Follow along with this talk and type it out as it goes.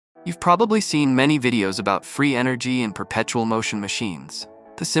You've probably seen many videos about free energy and perpetual motion machines.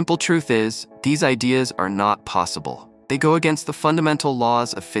 The simple truth is, these ideas are not possible. They go against the fundamental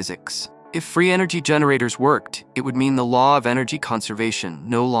laws of physics. If free energy generators worked, it would mean the law of energy conservation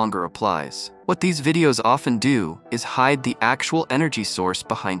no longer applies. What these videos often do is hide the actual energy source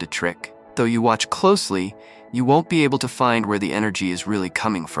behind a trick. Though you watch closely, you won't be able to find where the energy is really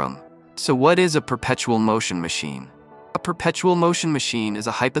coming from. So what is a perpetual motion machine? A perpetual motion machine is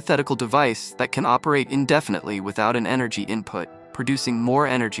a hypothetical device that can operate indefinitely without an energy input, producing more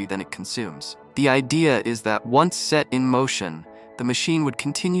energy than it consumes. The idea is that once set in motion, the machine would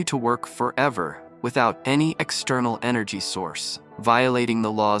continue to work forever without any external energy source, violating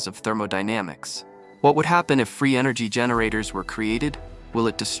the laws of thermodynamics. What would happen if free energy generators were created? Will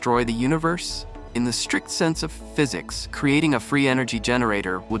it destroy the universe? In the strict sense of physics, creating a free energy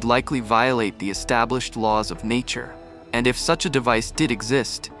generator would likely violate the established laws of nature. And if such a device did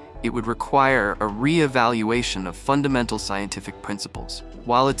exist, it would require a re-evaluation of fundamental scientific principles.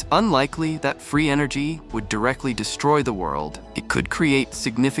 While it's unlikely that free energy would directly destroy the world, it could create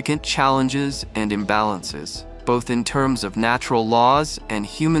significant challenges and imbalances, both in terms of natural laws and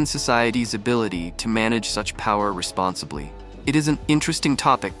human society's ability to manage such power responsibly. It is an interesting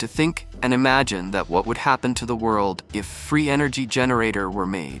topic to think and imagine that what would happen to the world if free energy generator were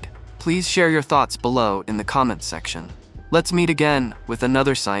made. Please share your thoughts below in the comments section. Let's meet again with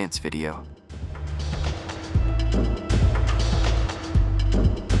another science video.